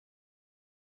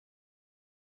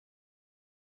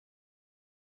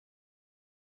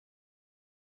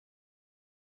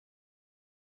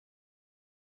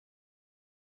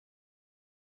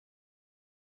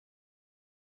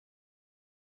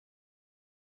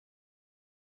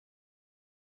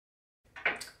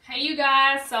Hey you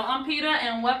guys, so I'm Peter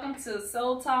and welcome to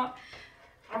Soul Talk.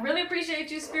 I really appreciate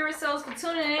you Spirit Souls for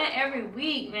tuning in every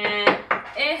week, man.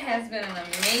 It has been an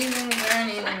amazing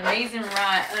journey, an amazing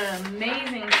ride, an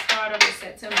amazing start of the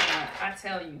September, I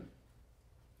tell you.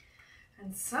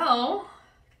 And so,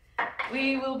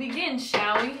 we will begin,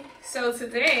 shall we? So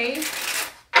today,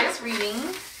 this reading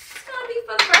is going to be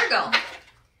for the Virgo.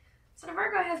 So the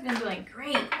Virgo has been doing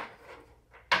great.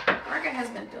 Virgo has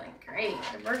been doing great.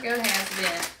 The Virgo has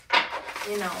been,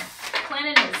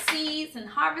 planting those seeds and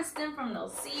harvesting from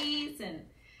those seeds. And,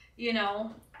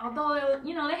 although,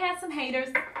 they had some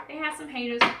haters. They had some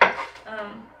haters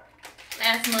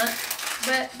last month.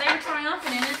 But they were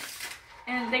triumphant in it.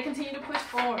 And they continue to push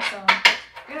forward. So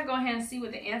we're going to go ahead and see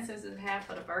what the ancestors have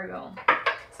for the Virgo.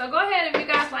 So go ahead, if you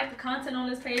guys like the content on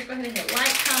this page, go ahead and hit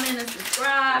like, comment, and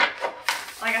subscribe.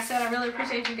 Like I said, I really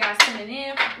appreciate you guys tuning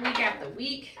in week after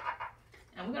week.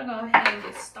 And we're going to go ahead and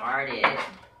get started.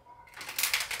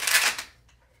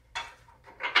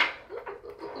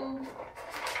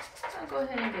 I'll go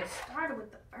ahead and get started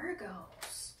with the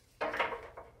Virgos.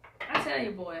 I tell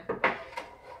you, boy,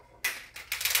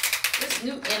 this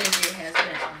new energy has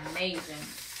been amazing.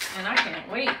 And I can't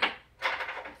wait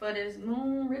for this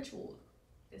moon ritual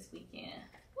this weekend.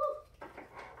 Woo.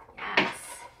 Yes.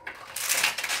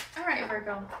 All right,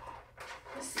 Virgo.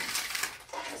 Let's see.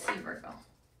 Let's see, Virgo.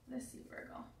 Let's see,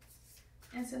 Virgo.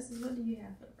 Ancestors, what do you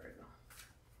have for Virgo?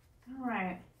 All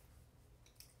right.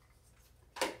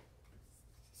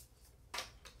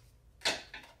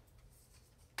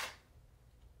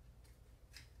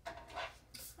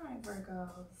 All right,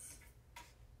 Virgos.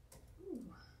 Ooh.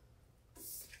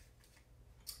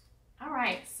 All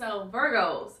right, so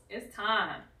Virgos, it's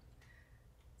time.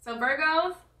 So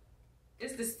Virgos,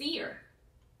 it's the seer.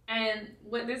 And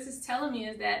what this is telling me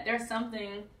is that there's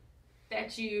something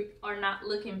that you are not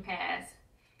looking past,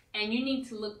 and you need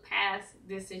to look past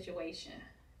this situation,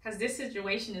 because this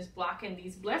situation is blocking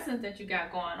these blessings that you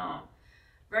got going on.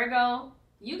 Virgo,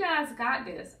 you guys got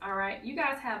this. All right, you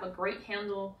guys have a great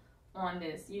handle on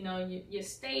this. You're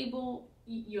stable,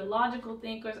 you're logical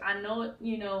thinkers. I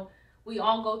know, we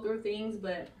all go through things,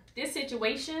 but this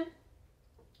situation,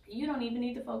 you don't even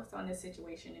need to focus on this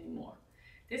situation anymore.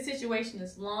 This situation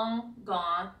is long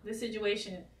gone. This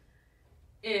situation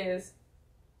is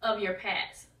of your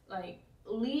past. Like,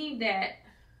 leave that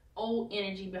old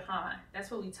energy behind. That's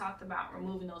what we talked about,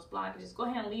 removing those blockages. Go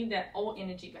ahead and leave that old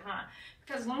energy behind,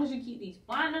 because as long as you keep these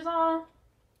blinders on,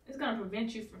 it's going to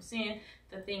prevent you from seeing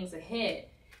the things ahead.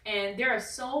 And there are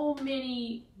so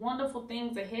many wonderful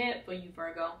things ahead for you,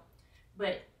 Virgo,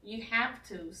 but you have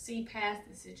to see past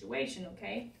the situation.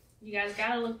 Okay, you guys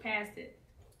got to look past it.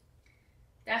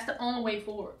 That's the only way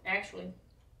forward, actually.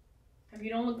 If you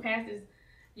don't look past this,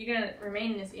 you're gonna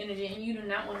remain in this energy, and you do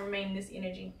not want to remain in this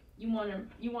energy. You want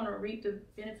to reap the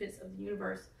benefits of the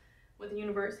universe, what the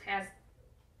universe has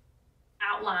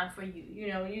outlined for you.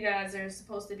 You guys are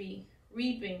supposed to be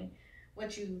reaping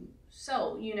what you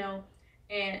sow.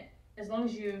 And as long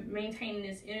as you're maintaining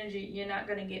this energy, you're not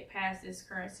gonna get past this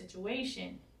current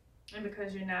situation. And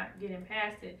because you're not getting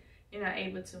past it, you're not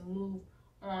able to move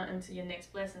on into your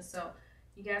next blessing. So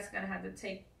you guys are gonna have to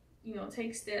take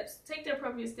the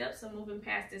appropriate steps of moving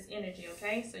past this energy,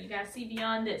 okay? So you gotta see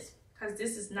beyond this, because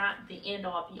this is not the end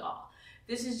all be all.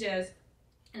 This is just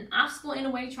an obstacle in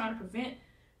a way trying to prevent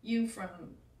you from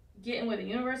getting what the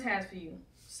universe has for you.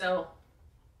 So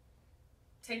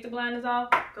take the blinders off,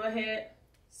 go ahead,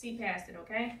 see past it,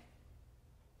 okay?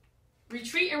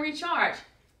 Retreat and recharge.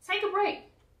 Take a break.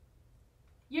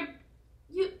 You've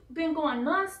been going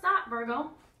non-stop,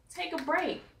 Virgo. Take a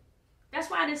break. That's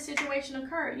why this situation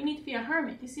occurred. You need to be a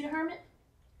hermit. You see the hermit?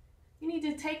 You need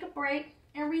to take a break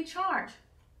and recharge.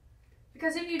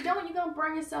 Because if you don't, you're going to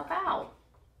burn yourself out.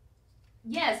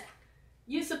 Yes,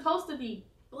 you're supposed to be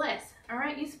blessed, all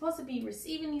right? You're supposed to be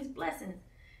receiving these blessings.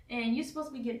 And you're supposed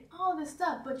to be getting all this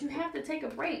stuff. But you have to take a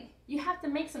break. You have to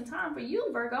make some time for you,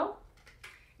 Virgo.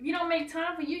 If you don't make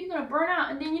time for you, you're going to burn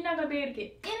out. And then you're not going to be able to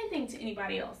get anything to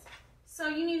anybody else. So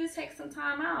you need to take some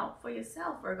time out for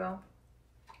yourself, Virgo.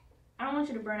 I don't want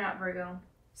you to burn out, Virgo.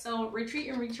 So retreat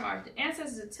and recharge. The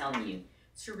ancestors are telling you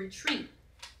to retreat.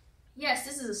 Yes,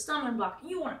 this is a stumbling block.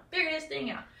 You want to figure this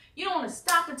thing out. You don't want to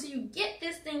stop until you get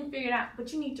this thing figured out.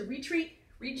 But you need to retreat,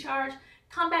 recharge,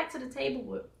 come back to the table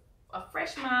with a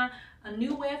fresh mind, a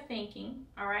new way of thinking,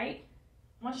 all right?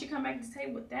 Once you come back to the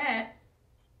table with that,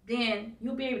 then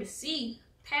you'll be able to see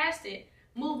past it,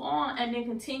 move on, and then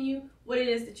continue what it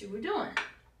is that you were doing.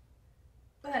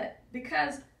 But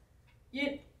because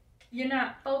you're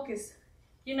not focused,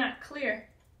 you're not clear,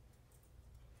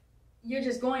 you're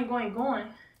just going,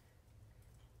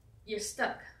 you're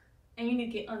stuck. and you need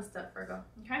to get unstuck, Virgo,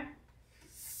 okay?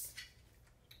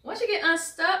 Once you get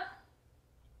unstuck,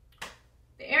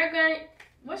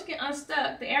 once you get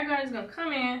unstuck, the air gun is going to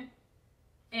come in,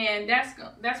 and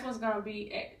that's what's going to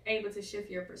be able to shift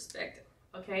your perspective,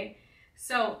 okay?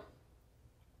 So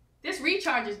this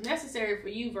recharge is necessary for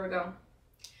you, Virgo.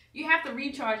 You have to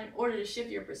recharge in order to shift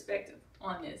your perspective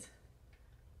on this,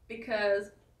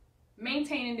 because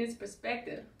maintaining this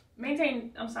perspective,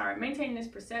 maintaining this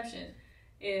perception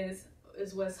is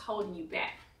what's holding you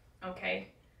back, okay?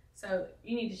 So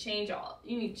you need to change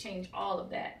all of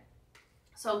that.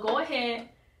 So go ahead,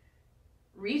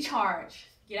 recharge,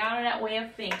 get out of that way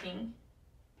of thinking,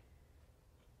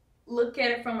 look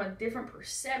at it from a different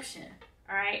perception,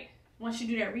 all right? Once you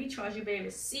do that recharge, you'll be able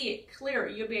to see it clearer.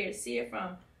 You'll be able to see it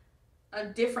from a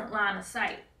different line of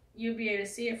sight. You'll be able to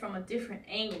see it from a different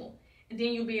angle. And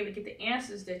then you'll be able to get the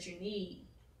answers that you need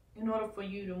in order for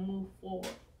you to move forward,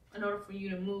 in order for you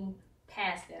to move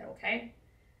past that, okay?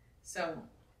 So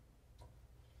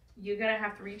you're going to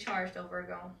have to recharge though,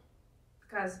 Virgo,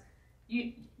 because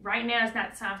right now it's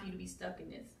not time for you to be stuck in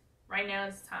this. Right now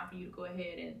it's time for you to go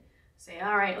ahead and say,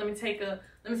 all right, let me take a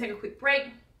quick break.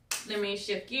 Let me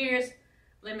shift gears.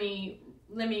 Let me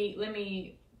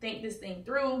think this thing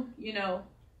through, you know,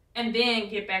 and then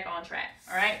get back on track.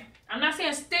 All right. I'm not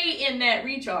saying stay in that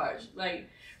recharge, like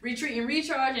retreat and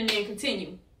recharge and then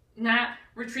continue. Not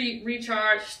retreat,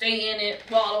 recharge, stay in it,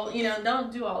 wallow, you know,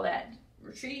 don't do all that.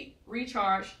 Retreat,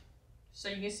 recharge, so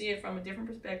you can see it from a different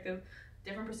perspective,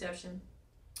 different perception,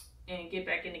 and get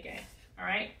back in the game. All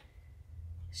right.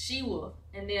 She-wolf,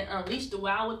 and then unleash the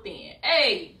wild within.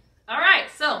 Hey. All right,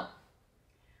 so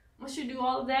once you do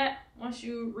all of that, once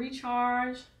you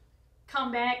recharge,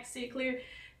 come back, see it clear,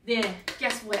 then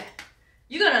guess what?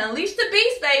 You're going to unleash the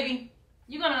beast, baby.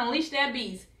 You're going to unleash that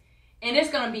beast. And it's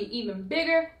going to be even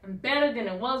bigger and better than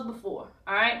it was before,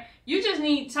 all right? You just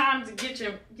need time to get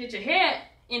your head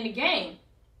in the game.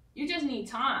 You just need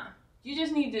time. You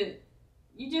just need to,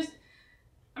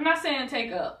 I'm not saying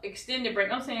take a extended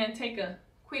break. I'm saying take a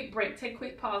quick break, take a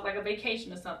quick pause, like a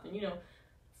vacation or something, you know.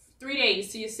 3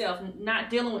 days to yourself,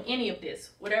 not dealing with any of this,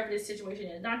 whatever this situation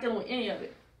is, not dealing with any of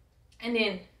it. And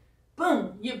then,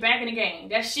 boom, you're back in the game.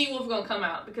 That she-wolf gonna come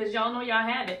out, because y'all know y'all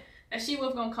have it. That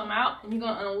she-wolf gonna come out, and you're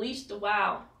gonna unleash the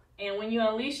wild. And when you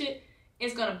unleash it,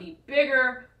 it's gonna be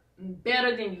bigger and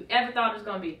better than you ever thought it was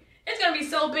gonna be. It's gonna be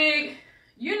so big,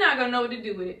 you're not gonna know what to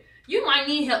do with it. You might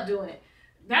need help doing it.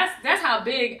 That's how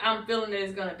big I'm feeling that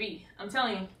it's gonna be. I'm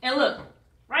telling you. And look,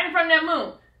 right in front of that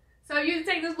moon. So you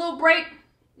take this little break,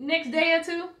 next day or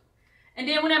two, and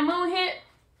then when that moon hit,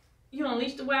 you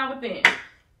unleash the wild within.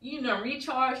 You done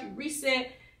recharge, you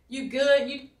reset, you good,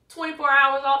 you 24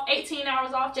 hours off, 18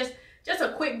 hours off, just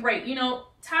a quick break, you know,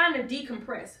 time to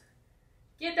decompress.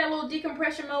 Get that little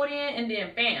decompression mode in, and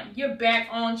then bam, you're back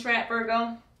on track,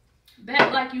 Virgo.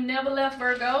 Back like you never left,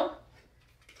 Virgo.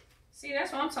 See,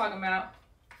 that's what I'm talking about.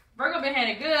 Virgo been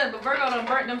having it good, but Virgo done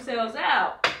burnt themselves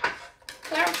out.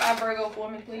 Clarify, Virgo, for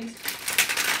me, please.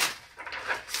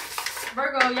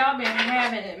 Virgo, y'all been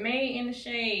having it made in the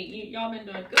shade. Y'all been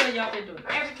doing good. Y'all been doing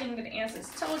everything that the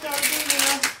ancestors told y'all to do, you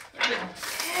know. Y'all been doing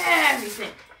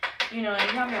everything, you know,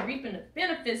 and y'all been reaping the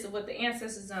benefits of what the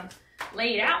ancestors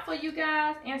laid out for you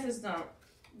guys. Ancestors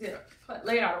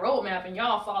laid out a roadmap, and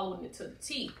y'all following it to the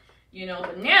T, you know.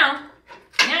 But now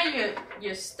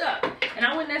you're stuck. And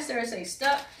I wouldn't necessarily say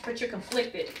stuck, but you're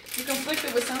conflicted. You're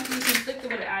conflicted with something. You're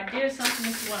conflicted with an idea,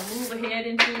 something that you want to move ahead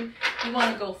into. You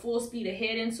want to go full speed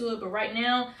ahead into it. But right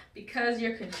now, because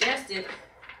you're congested,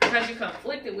 because you're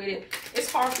conflicted with it,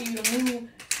 it's hard for you to move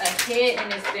ahead in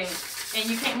this thing. And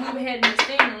you can't move ahead in this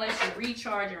thing unless you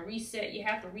recharge and reset. You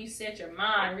have to reset your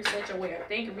mind, reset your way of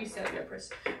thinking, reset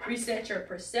your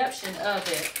perception of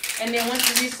it. And then once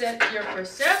you reset your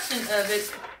perception of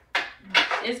it,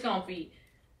 it's gonna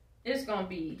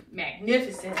be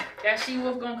magnificent. That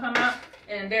she-wolf gonna come out,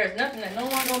 and there's nothing that no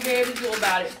one gonna be able to do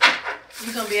about it.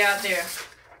 You're gonna be out there,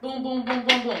 boom, boom, boom,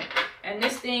 boom, boom. And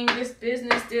this thing, this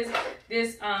business,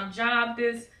 this job,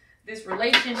 this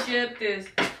relationship, this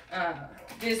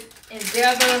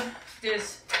endeavor,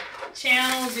 this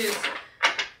channel, this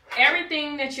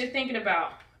everything that you're thinking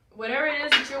about, whatever it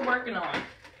is that you're working on,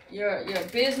 your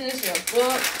business, your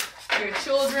book, your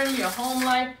children, your home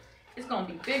life. It's going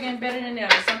to be bigger and better than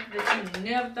ever. Something that you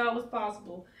never thought was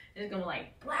possible. And it's going to be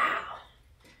like, wow.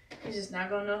 You're just not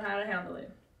going to know how to handle it.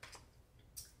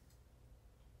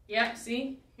 Yep,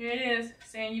 see? Here it is.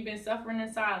 Saying you've been suffering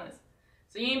in silence.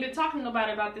 So you ain't been talking to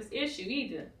nobody about this issue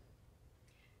either.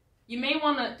 You may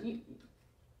want to...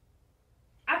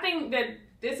 I think that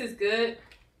this is good.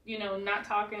 You know, not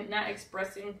talking, not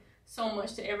expressing so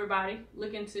much to everybody.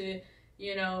 Looking to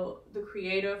you know, the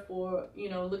creator, for, you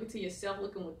know, looking to yourself,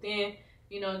 looking within,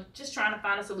 you know, just trying to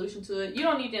find a solution to it. You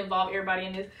don't need to involve everybody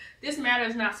in this. This matter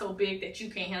is not so big that you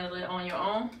can't handle it on your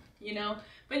own, you know.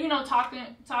 But, you know,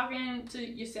 talking to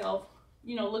yourself,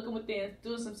 you know, looking within,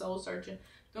 doing some soul searching,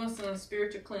 doing some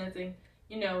spiritual cleansing,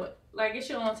 you know, like it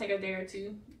should only take a day or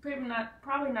two.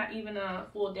 Probably not even a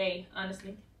full day,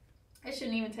 honestly. It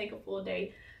shouldn't even take a full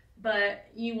day. But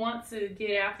you want to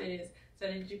get after this so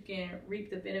that you can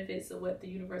reap the benefits of what the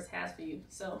universe has for you.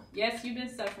 So, yes, you've been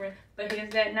suffering, but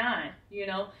here's that 9, you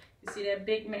know. You see that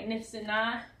big, magnificent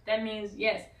 9? That means,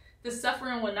 yes, the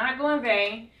suffering will not go in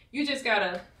vain. You just got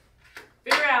to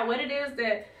figure out what it is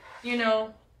that, you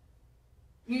know,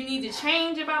 you need to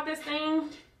change about this thing.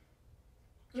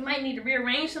 You might need to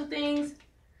rearrange some things.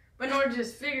 But in order to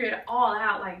just figure it all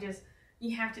out, like just,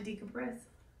 you have to decompress.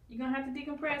 You're going to have to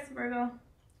decompress, Virgo.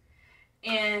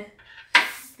 And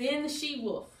then the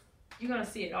she-wolf. You're going to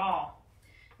see it all.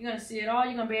 You're going to see it all.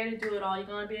 You're going to be able to do it all. You're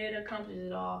going to be able to accomplish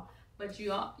it all. But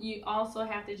you also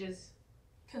have to just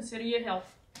consider your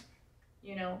health,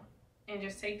 you know, and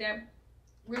just take that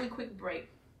really quick break.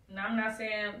 And I'm not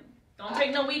saying don't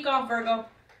take no week off, Virgo.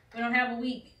 We don't have a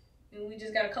week. And we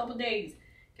just got a couple days.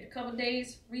 Get a couple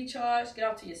days, recharge, get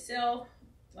off to yourself.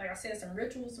 Like I said, some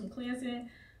rituals, some cleansing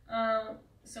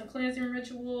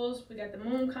rituals. We got the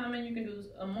moon coming. You can do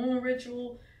a moon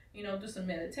ritual, you know, do some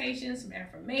meditation, some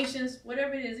affirmations,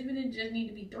 whatever it is. Even if it just need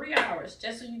to be 3 hours,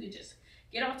 just so you can just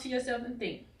get off to yourself and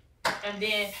think. And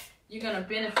then you're going to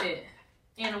benefit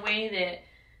in a way that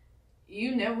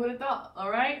you never would have thought,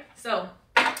 all right? So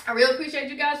I really appreciate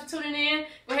you guys for tuning in.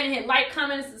 Go ahead and hit like,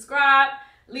 comment, and subscribe.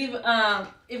 Leave,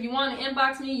 if you want to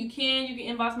inbox me, you can. You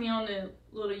can inbox me on the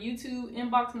little YouTube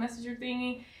inbox messenger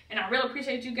thingy. And I really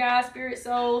appreciate you guys, spirit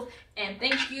souls. And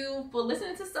thank you for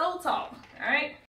listening to Soul Talk. All right.